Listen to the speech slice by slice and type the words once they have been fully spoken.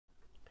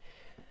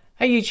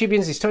Hey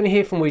YouTubians, it's Tony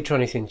here from We Try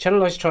Anything. Channel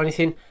likes try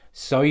anything,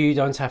 so you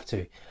don't have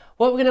to.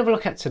 What we're going to have a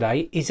look at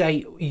today is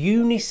a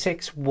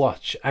unisex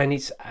watch, and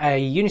it's a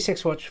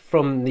unisex watch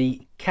from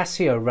the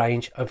Casio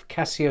range of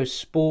Casio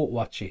Sport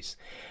watches.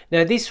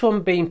 Now this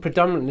one being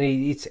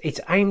predominantly,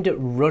 it's aimed at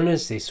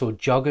runners, this, or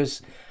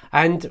joggers.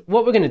 And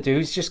what we're going to do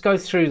is just go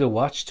through the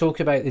watch, talk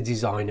about the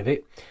design of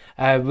it.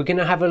 We're going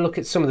to have a look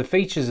at some of the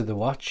features of the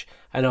watch,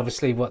 and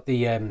obviously what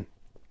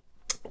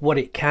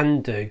it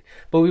can do,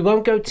 but we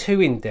won't go too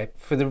in depth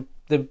for the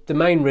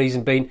main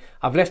reason being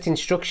I've left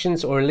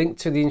instructions or a link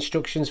to the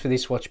instructions for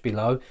this watch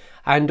below,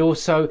 and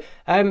also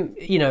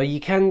you know, you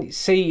can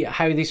see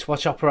how this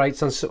watch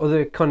operates on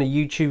other kind of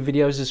YouTube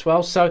videos as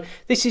well. So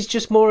this is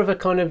just more of a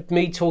kind of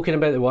me talking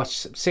about the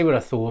watch, see what I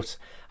thought,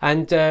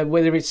 and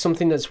whether it's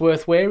something that's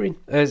worth wearing,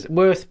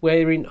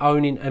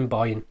 owning and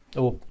buying,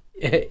 or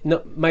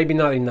maybe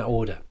not in that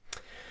order.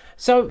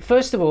 So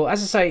first of all,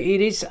 as I say,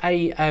 it is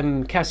a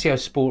Casio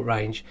Sport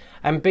range,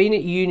 and being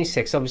at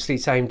unisex, obviously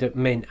it's aimed at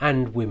men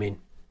and women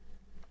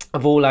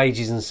of all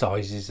ages and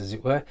sizes, as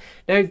it were.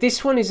 Now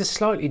this one is a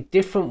slightly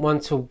different one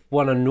to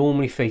one I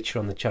normally feature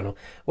on the channel,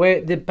 where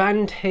the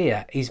band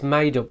here is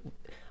made up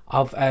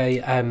of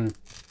a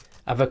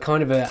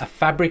kind of a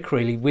fabric,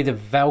 really, with a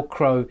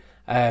Velcro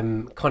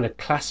kind of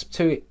clasp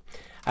to it.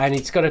 And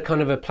it's got a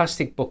kind of a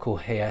plastic buckle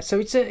here, so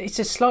it's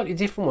a slightly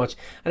different watch.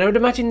 And I would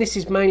imagine this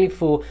is mainly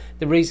for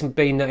the reason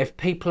being that if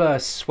people are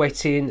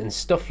sweating and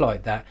stuff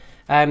like that,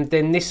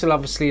 then this will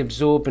obviously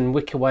absorb and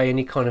wick away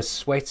any kind of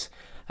sweat,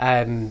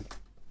 and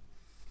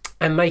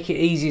make it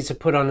easier to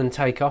put on and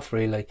take off,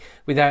 really,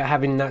 without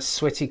having that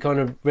sweaty kind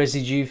of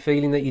residue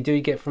feeling that you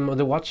do get from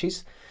other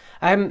watches.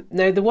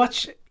 Now the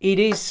watch, it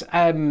is,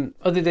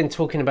 other than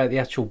talking about the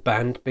actual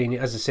band being,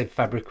 as I said,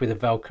 fabric with a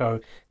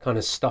Velcro kind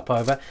of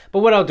stopover, but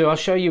what I'll do, I'll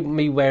show you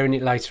me wearing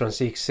it later on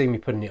so you can see me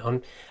putting it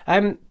on.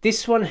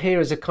 This one here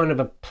is a kind of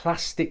a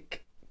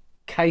plastic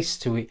case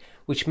to it,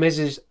 which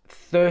measures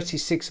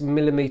 36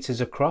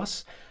 millimeters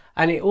across,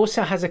 and it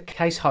also has a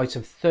case height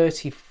of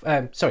 13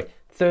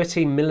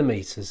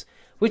 millimeters,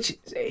 which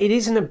it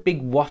isn't a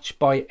big watch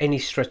by any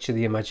stretch of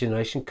the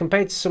imagination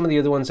compared to some of the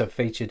other ones I've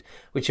featured,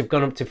 which have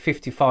gone up to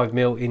 55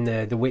 mil in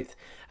the width,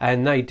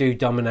 and they do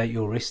dominate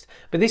your wrist.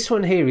 But this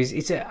one here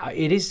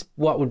it is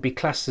what would be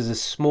classed as a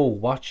small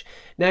watch.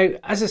 Now,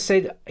 as I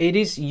said, it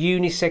is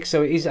unisex,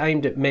 so it is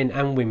aimed at men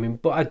and women,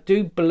 but I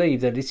do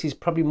believe that this is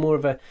probably more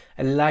of a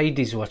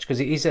ladies' watch, because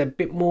it is a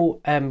bit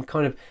more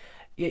kind of,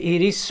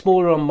 it is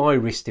smaller on my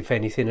wrist, if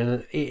anything,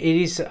 and it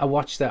is a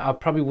watch that I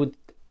probably would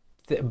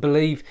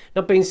believe,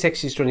 not being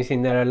sexist or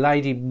anything, that a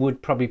lady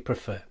would probably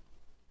prefer.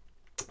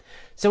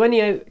 So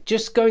anyhow,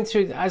 just going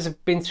through, as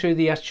I've been through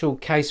the actual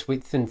case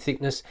width and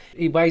thickness,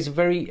 it weighs a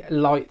very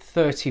light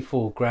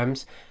 34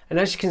 grams, and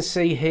as you can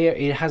see here,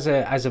 it has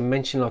a, as I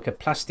mentioned, like a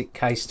plastic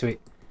case to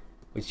it,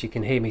 which you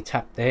can hear me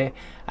tap there,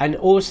 and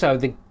also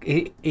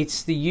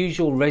it's the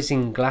usual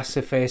resin glass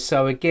affair.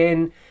 So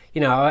again, you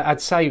know,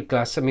 I'd say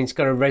glass, I mean, it's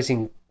got a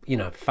resin, you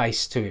know,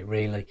 face to it,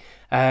 really.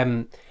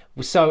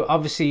 So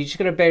obviously you just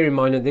got to bear in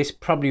mind that this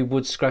probably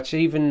would scratch,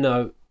 even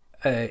though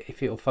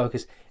if it'll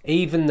focus,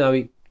 even though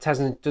it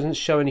doesn't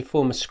show any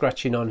form of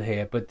scratching on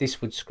here, but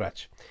this would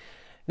scratch.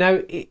 Now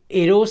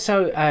it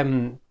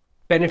also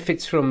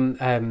benefits from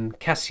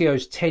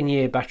Casio's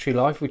 10-year battery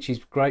life, which is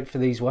great for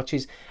these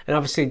watches, and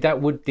obviously that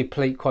would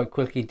deplete quite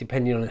quickly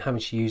depending on how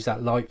much you use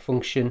that light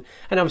function,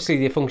 and obviously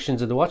the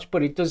functions of the watch.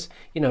 But it does,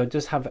 you know, it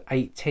does have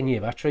a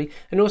 10-year battery,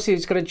 and also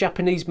it's got a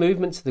Japanese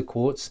movement to the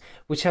quartz,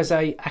 which has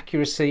a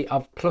accuracy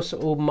of plus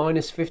or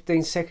minus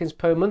 15 seconds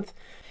per month.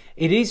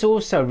 It is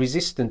also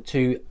resistant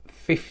to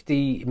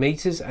 50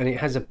 meters, and it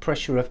has a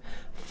pressure of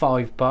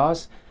 5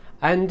 bars.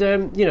 And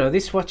you know,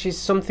 this watch is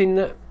something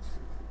that,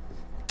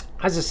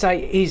 as I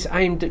say, is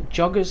aimed at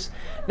joggers.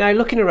 Now,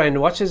 looking around the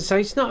watch, as I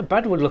say, it's not a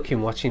bad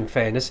looking watch, in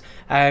fairness.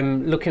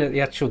 Looking at the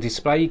actual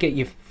display, you get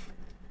your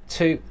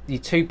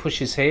two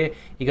pushers here,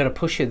 you got a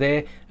pusher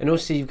there, and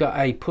also you've got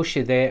a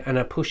pusher there and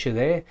a pusher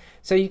there.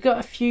 So you've got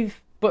a few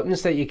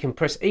buttons that you can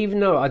press, even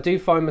though I do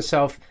find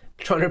myself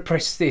trying to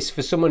press this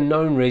for some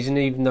unknown reason,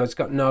 even though it's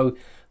got no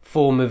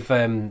form of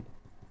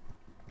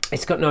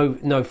it's got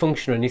no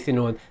function or anything,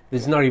 or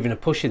there's not even a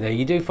pusher there.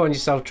 You do find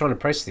yourself trying to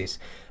press this,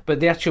 but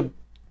the actual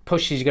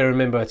pushes, you got to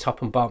remember, are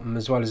top and bottom,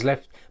 as well as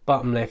left,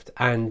 bottom left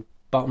and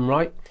bottom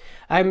right.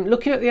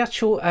 Looking at the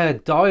actual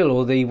dial,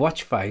 or the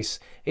watch face,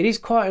 it is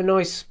quite a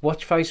nice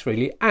watch face,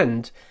 really,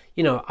 and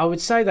you know, I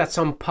would say that's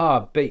on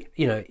par, but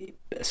you know,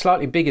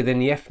 slightly bigger than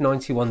the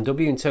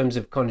F91W in terms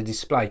of kind of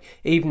display,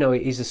 even though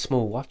it is a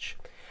small watch.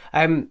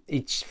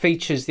 It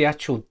features the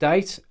actual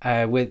date,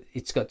 with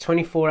it's got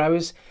 24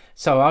 hours,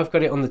 so I've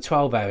got it on the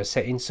 12-hour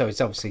setting, so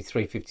it's obviously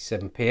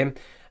 3:57 p.m.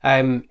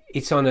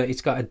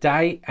 It's got a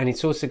day, and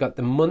it's also got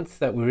the month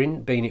that we're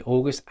in, being it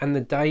August, and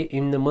the day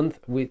in the month,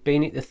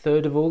 being it the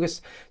 3rd of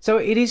August. So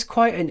it is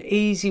quite an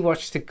easy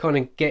watch to kind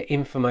of get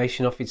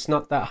information off. It's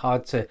not that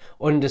hard to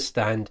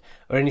understand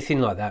or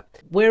anything like that.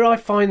 Where I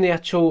find the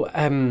actual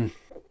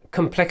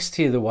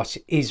complexity of the watch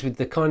is with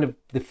the kind of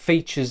the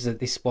features that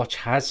this watch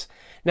has.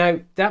 Now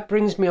that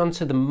brings me on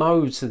to the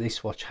modes that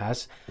this watch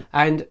has,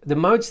 and the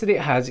modes that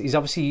it has is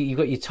obviously you've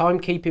got your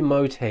timekeeping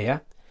mode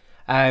here.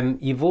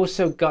 You've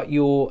also got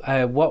your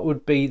what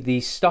would be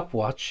the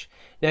stopwatch.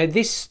 Now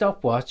this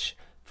stopwatch,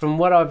 from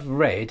what I've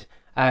read,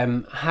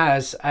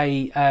 has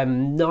a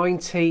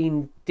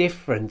 19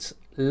 different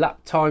lap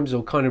times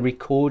or kind of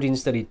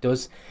recordings that it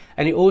does,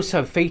 and it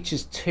also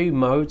features 2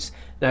 modes.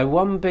 Now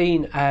one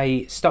being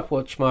a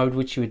stopwatch mode,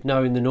 which you would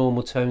know in the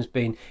normal terms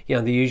being, you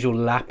know, the usual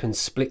lap and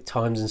split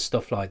times and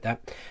stuff like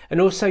that, and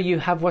also you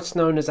have what's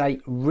known as a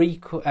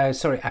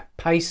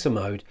pacer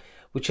mode,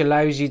 which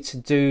allows you to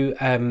do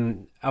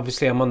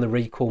obviously I'm on the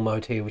recall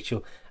mode here, which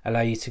will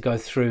allow you to go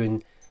through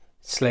and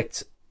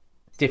select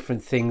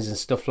different things and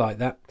stuff like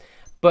that.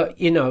 But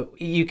you know,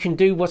 you can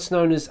do what's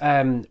known as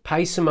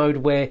pacer mode,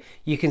 where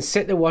you can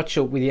set the watch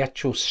up with the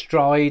actual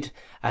stride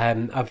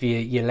of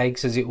your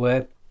legs, as it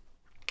were.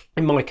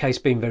 In my case,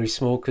 being very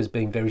small because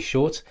being very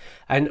short.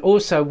 And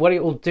also what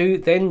it will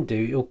do,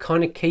 it'll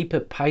kind of keep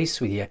at pace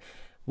with you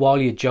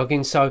while you're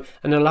jogging. So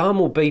an alarm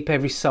will beep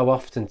every so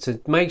often to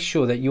make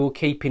sure that you're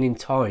keeping in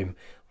time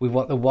with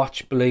what the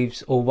watch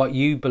believes, or what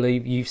you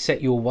believe you've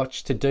set your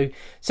watch to do.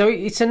 So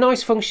it's a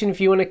nice function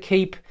if you want to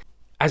keep,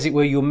 as it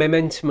were, your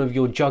momentum of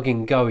your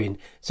jogging going.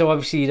 So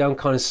obviously you don't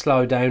kind of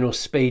slow down or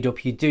speed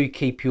up, you do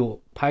keep your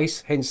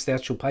pace, hence the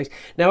actual pace.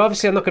 Now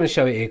obviously I'm not going to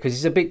show it here because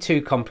it's a bit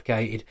too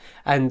complicated,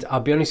 and I'll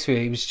be honest with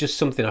you, it was just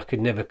something I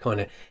could never kind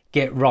of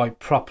get right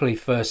properly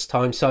first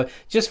time. So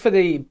just for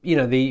the, you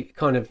know, the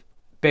kind of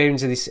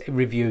bearings of this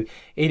review,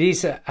 it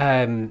is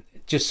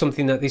just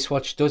something that this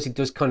watch does. It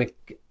does kind of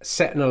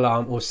set an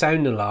alarm or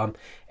sound an alarm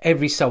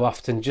every so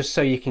often, just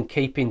so you can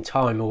keep in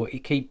time or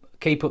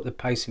keep up the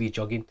pace of your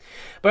jogging.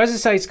 But as I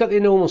say, it's got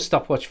the normal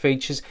stopwatch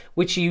features,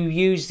 which you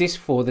use this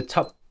for. The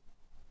top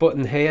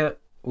button here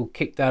will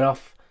kick that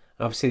off.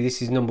 Obviously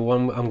this is number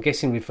 1, I'm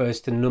guessing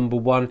refers to number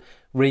 1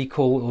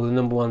 recall, or the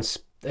number 1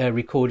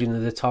 recording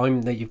of the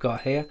time that you've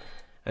got here,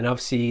 and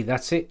obviously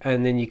that's it.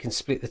 And then you can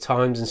split the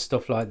times and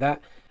stuff like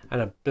that.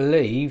 And I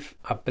believe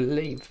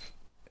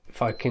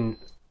if I can,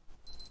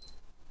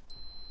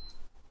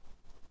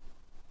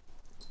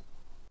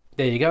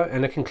 there you go,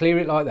 and I can clear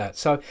it like that.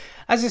 So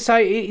as I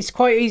say, it's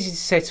quite easy to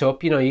set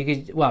up. You know, you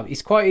could, well,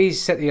 it's quite easy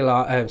to set the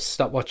alarm,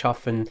 stopwatch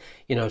off, and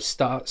you know,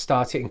 start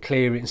it and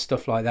clear it and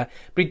stuff like that.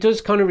 But it does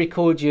kind of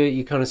record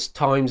your kind of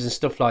times and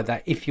stuff like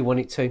that if you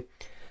want it to.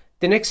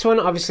 The next one,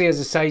 obviously, as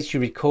I say, is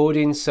your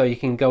recording, so you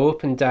can go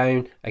up and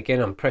down. Again,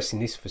 I'm pressing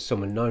this for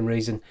some unknown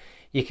reason.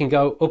 You can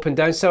go up and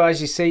down. So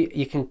as you see,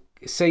 you can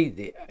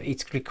see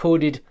it's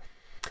recorded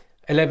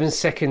 11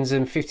 seconds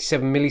and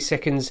 57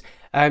 milliseconds.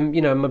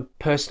 You know, my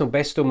personal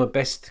best, or my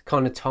best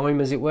kind of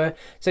time, as it were.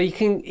 So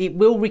it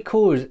will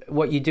record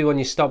what you do on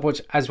your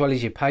stopwatch as well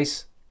as your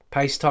pace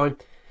time.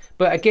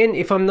 But again,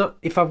 if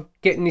I'm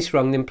getting this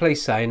wrong, then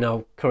please say, and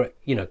I'll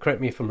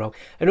correct me if I'm wrong.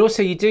 And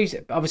also you do,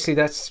 obviously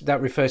that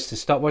refers to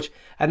stopwatch,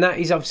 and that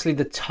is obviously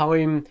the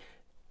time.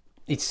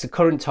 It's the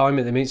current time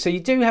at the minute. So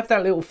you do have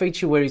that little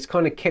feature where it's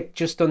kind of kept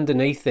just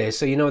underneath there,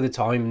 so you know the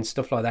time and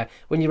stuff like that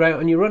when you're out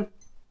on your run.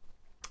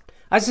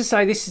 As I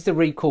say, this is the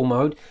recall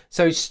mode,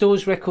 so it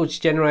stores records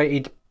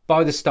generated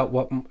by the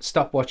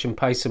stopwatch and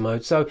pacer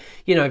mode. So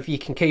you know, if you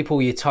can keep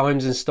all your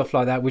times and stuff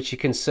like that, which you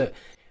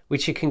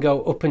can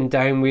go up and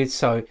down with.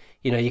 So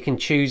you know, you can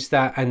choose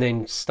that and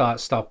then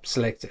start, stop,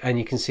 select, and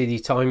you can see the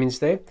timings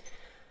there.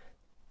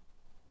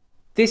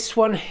 This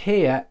one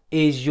here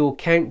is your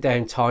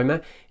countdown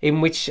timer, in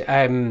which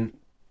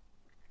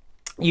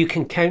you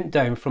can count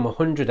down from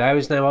 100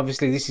 hours. Now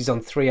obviously this is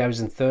on 3 hours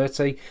and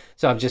 30,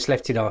 so I've just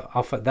left it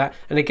off at that.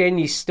 And again,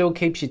 you still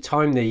keeps your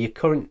time there, your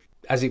current,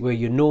 as it were,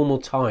 your normal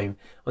time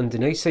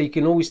underneath, so you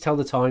can always tell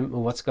the time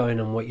or what's going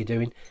on, what you're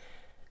doing.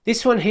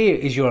 This one here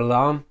is your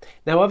alarm.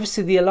 Now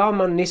obviously the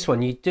alarm on this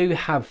one, you do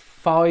have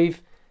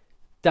 5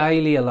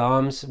 daily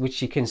alarms,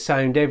 which you can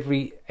sound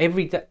every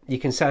day. You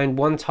can sound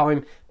 1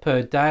 time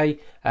per day,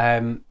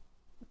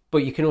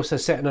 but you can also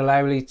set an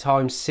hourly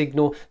time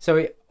signal, so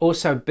it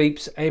also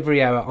beeps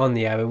every hour on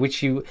the hour,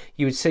 which you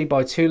would see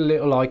by 2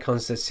 little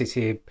icons that sit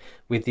here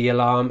with the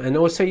alarm. And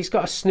also it's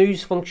got a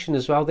snooze function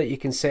as well that you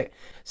can set.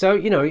 So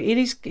you know,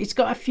 it's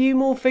got a few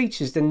more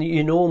features than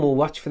your normal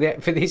watch for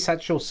this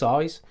actual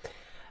size.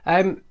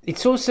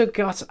 It's also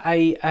got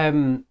a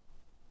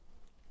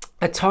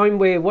time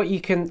where what you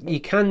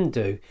can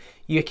do,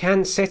 you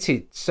can set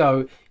it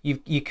so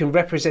you can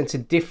represent a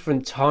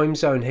different time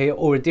zone here,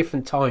 or a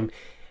different time,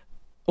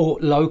 or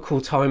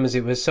local time, as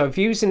it was. So if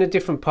you're in a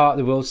different part of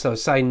the world, so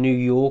say New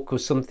York or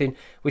something,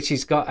 which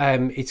has got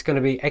it's going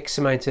to be X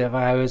amount of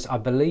hours, I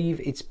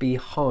believe it's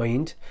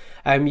behind,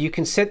 you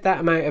can set that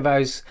amount of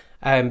hours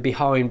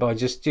behind by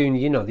just doing,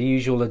 you know, the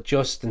usual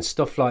adjust and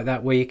stuff like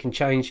that, where you can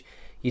change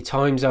your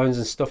time zones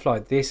and stuff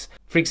like this.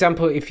 For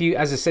example, if you,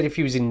 as I said, if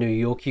you was in New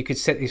York, you could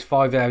set this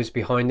 5 hours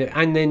behind it,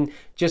 and then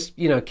just,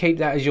 you know, keep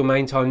that as your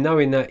main time,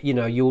 knowing that, you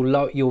know,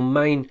 your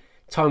main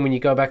time when you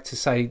go back to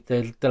say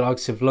the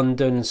likes of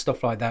London and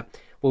stuff like that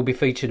will be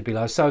featured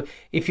below. So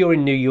if you're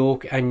in New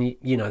York and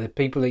you know the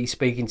people that you're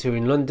speaking to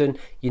in London,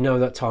 you know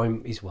that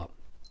time as well.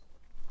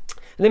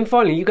 And then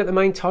finally, you've got the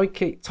main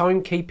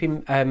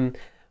timekeeping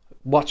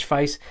watch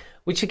face,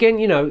 which again,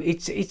 you know,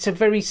 it's a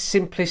very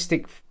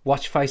simplistic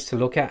watch face to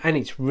look at, and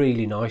it's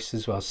really nice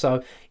as well.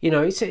 So you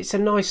know, it's a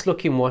nice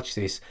looking watch,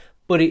 this,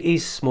 but it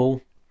is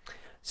small.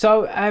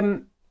 So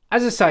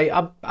as I say,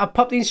 I've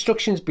popped the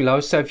instructions below,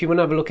 so if you want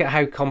to have a look at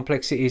how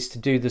complex it is to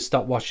do the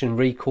stopwatch and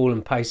recall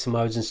and pacer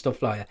modes and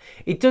stuff like that,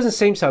 it doesn't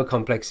seem so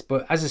complex.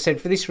 But as I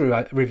said, for this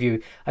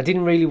review, I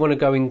didn't really want to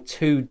go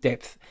into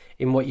depth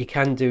in what you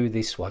can do with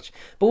this watch.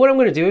 But what I'm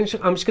going to do is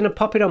I'm just going to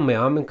pop it on my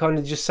arm and kind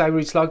of just say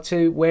what it's like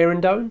to wear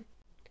and own.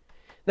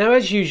 Now,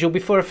 as usual,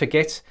 before I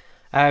forget,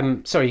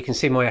 sorry, you can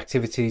see my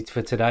activity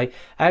for today.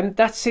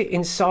 That's it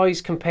in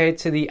size compared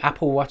to the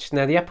Apple Watch.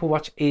 Now, the Apple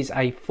Watch is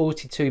a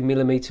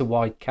 42mm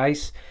wide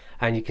case,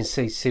 and you can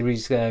see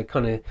Siri's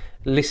kind of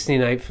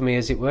listening out for me,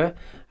 as it were.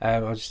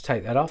 I'll just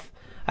take that off.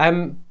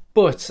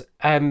 But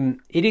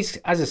it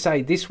is, as I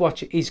say, this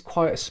watch is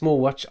quite a small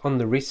watch on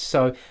the wrist.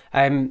 So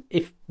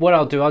if what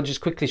I'll do, I'll just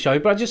quickly show you.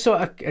 But I just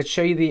thought I'd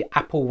show you the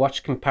Apple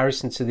Watch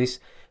comparison to this,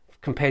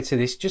 compared to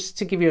this, just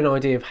to give you an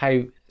idea of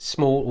how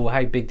small or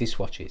how big this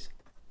watch is.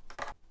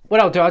 What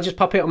I'll do, I'll just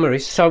pop it on my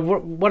wrist. So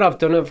what I've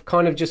done, I've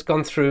kind of just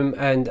gone through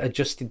and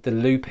adjusted the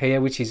loop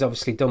here, which is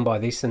obviously done by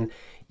this, and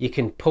you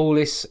can pull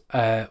this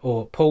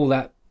or pull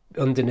that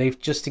underneath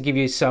just to give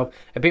yourself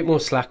a bit more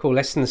slack, or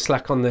less than the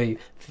slack on the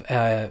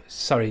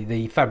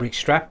the fabric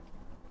strap.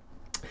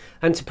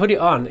 And to put it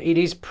on, it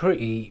is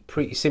pretty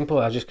simple.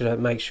 I'm just going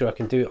to make sure I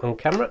can do it on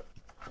camera.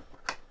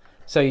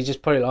 So you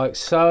just put it like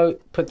so,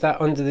 put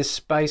that under this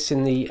space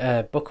in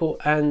the buckle,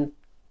 and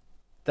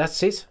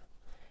that's it.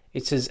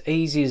 It's as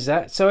easy as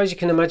that. So as you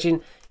can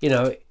imagine, you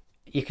know,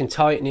 you can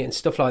tighten it and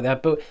stuff like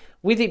that, but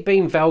with it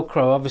being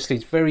Velcro, obviously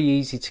it's very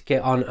easy to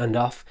get on and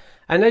off.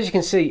 And as you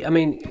can see, I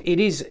mean, it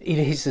is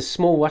a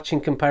small watch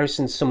in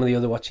comparison to some of the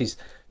other watches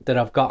that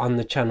I've got on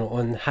the channel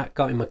and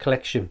got in my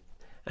collection.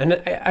 And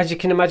as you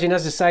can imagine,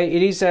 as I say,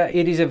 it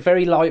is a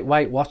very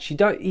lightweight watch. You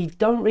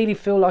don't really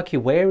feel like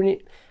you're wearing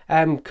it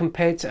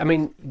compared to, I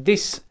mean,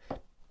 this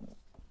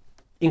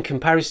in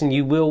comparison,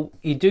 you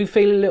do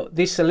feel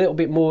this a little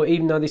bit more,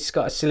 even though this has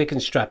got a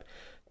silicone strap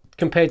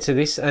compared to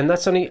this, and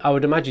that's only, I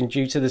would imagine,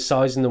 due to the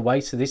size and the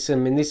weight of this. I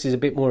mean, this is a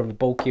bit more of a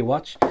bulkier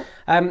watch.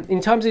 In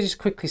terms of just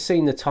quickly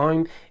seeing the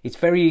time, it's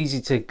very easy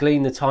to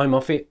glean the time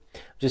off it,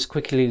 just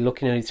quickly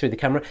looking at it through the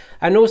camera.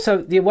 And also,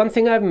 the one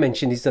thing I haven't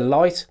mentioned is the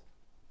light.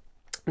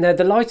 Now,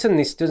 the light on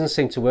this doesn't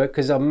seem to work,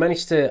 because I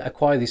managed to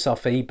acquire this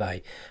off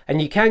eBay,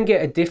 and you can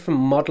get a different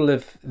model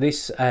of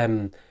this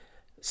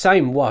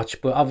same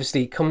watch, but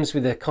obviously it comes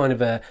with a kind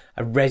of a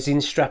resin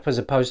strap as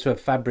opposed to a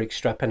fabric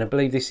strap, and I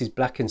believe this is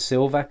black and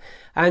silver.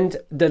 And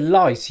the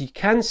light, you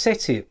can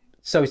set it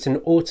so it's an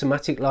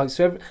automatic light,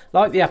 so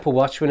like the Apple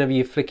Watch, whenever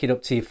you flick it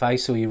up to your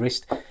face or your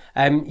wrist,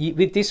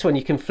 with this one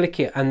you can flick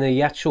it and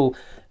the actual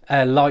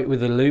light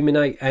will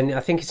illuminate, and I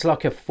think it's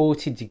like a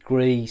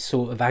 40-degree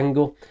sort of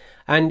angle,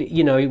 and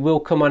you know, it will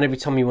come on every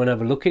time you want to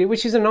have a look at it,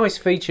 which is a nice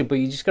feature, but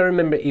you just got to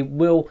remember it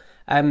will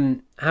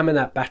hammer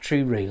that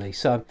battery really.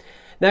 So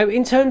now,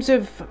 in terms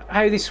of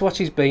how this watch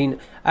has been,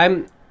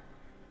 I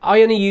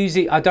only use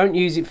it, I don't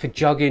use it for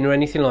jogging or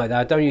anything like that.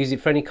 I don't use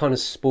it for any kind of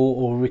sport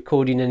or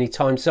recording any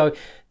time. So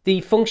the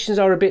functions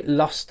are a bit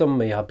lost on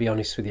me, I'll be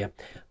honest with you.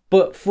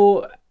 But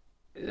for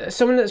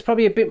someone that's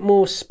probably a bit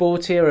more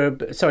sporty, or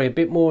a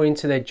bit more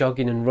into their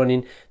jogging and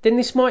running, then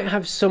this might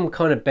have some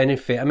kind of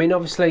benefit. I mean,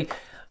 obviously,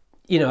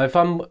 you know, if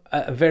I'm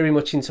very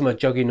much into my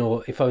jogging,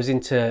 or if I was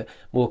into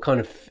more kind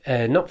of,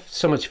 not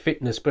so much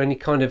fitness, but any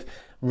kind of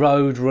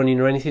road running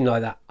or anything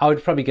like that, I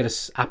would probably get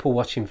an Apple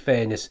Watch in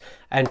fairness,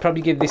 and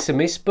probably give this a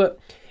miss. But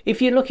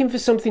if you're looking for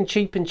something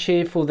cheap and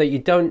cheerful that you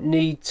don't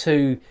need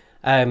to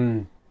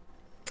kind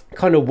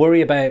of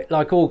worry about,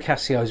 like all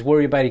Casios,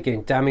 worry about it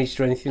getting damaged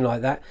or anything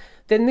like that,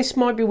 then this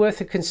might be worth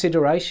a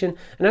consideration.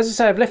 And as I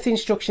say, I've left the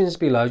instructions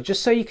below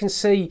just so you can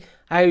see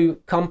how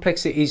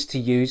complex it is to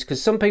use,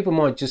 because some people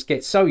might just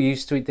get so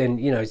used to it, then,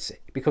 you know, it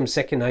becomes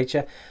second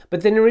nature.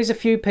 But then there is a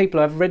few people,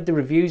 I've read the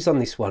reviews on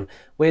this one,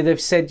 where they've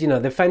said, you know,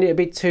 they found it a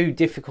bit too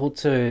difficult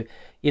to,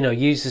 you know,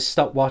 use the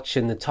stopwatch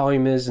and the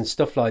timers and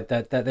stuff like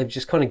that, that they've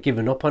just kind of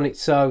given up on it.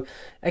 So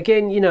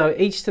again, you know,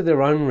 each to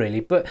their own really.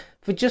 But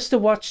for just a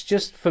watch,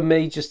 just for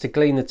me, just to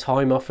glean the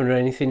time off or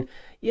anything,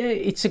 yeah,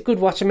 it's a good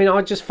watch. I mean,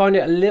 I just find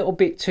it a little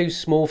bit too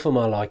small for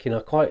my liking.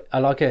 I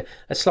like a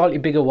slightly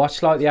bigger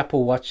watch, like the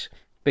Apple Watch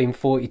being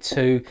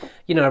 42,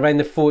 you know, around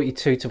the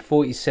 42 to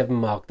 47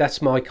 mark.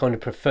 That's my kind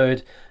of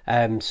preferred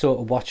sort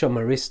of watch on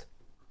my wrist.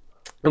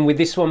 And with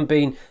this one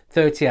being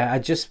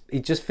 38,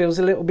 it just feels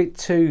a little bit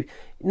too,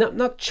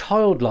 not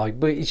childlike,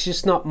 but it's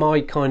just not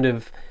my kind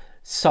of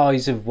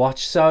size of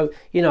watch. So,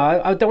 you know,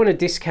 I don't want to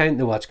discount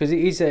the watch, because it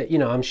is a, you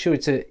know, I'm sure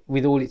it's a,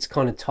 with all its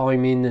kind of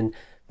timing and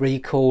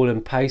recall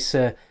and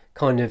pacer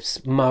kind of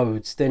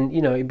modes, then,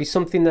 you know, it'd be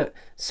something that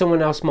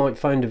someone else might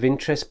find of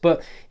interest.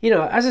 But, you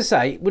know, as I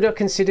say, would I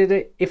consider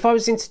it? If I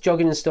was into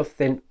jogging and stuff,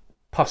 then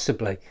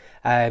possibly.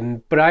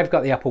 But I've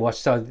got the Apple Watch,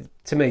 so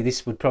to me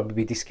this would probably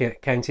be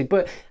discounted.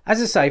 But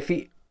as I say, if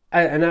you,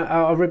 and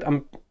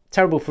I'm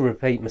terrible for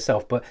repeating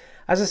myself, but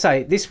as I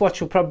say, this watch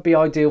will probably be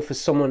ideal for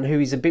someone who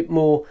is a bit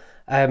more,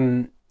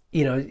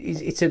 you know,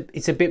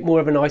 it's a bit more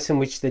of an item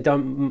which they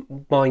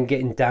don't mind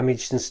getting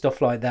damaged and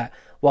stuff like that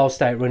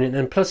whilst out running.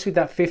 And plus with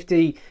that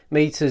 50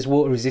 meters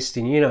water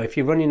resisting, you know, if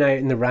you're running out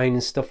in the rain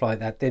and stuff like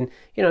that, then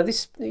you know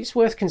this is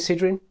worth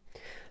considering.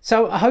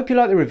 So I hope you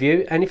liked the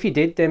review, and if you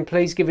did, then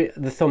please give it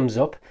the thumbs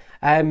up.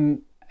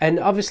 And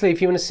obviously,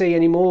 if you want to see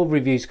any more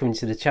reviews coming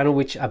to the channel,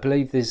 which I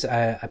believe there's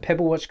a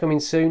Pebble watch coming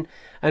soon,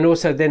 and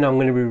also then I'm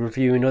going to be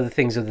reviewing other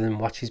things other than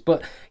watches.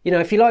 But you know,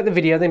 if you like the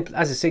video, then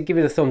as I said, give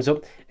it a thumbs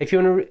up. If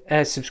you want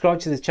to subscribe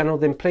to the channel,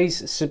 then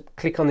please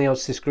click on the old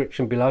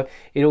subscription below.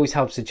 It always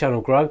helps the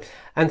channel grow.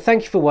 And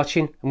thank you for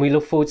watching, and we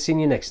look forward to seeing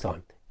you next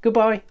time.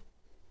 Goodbye.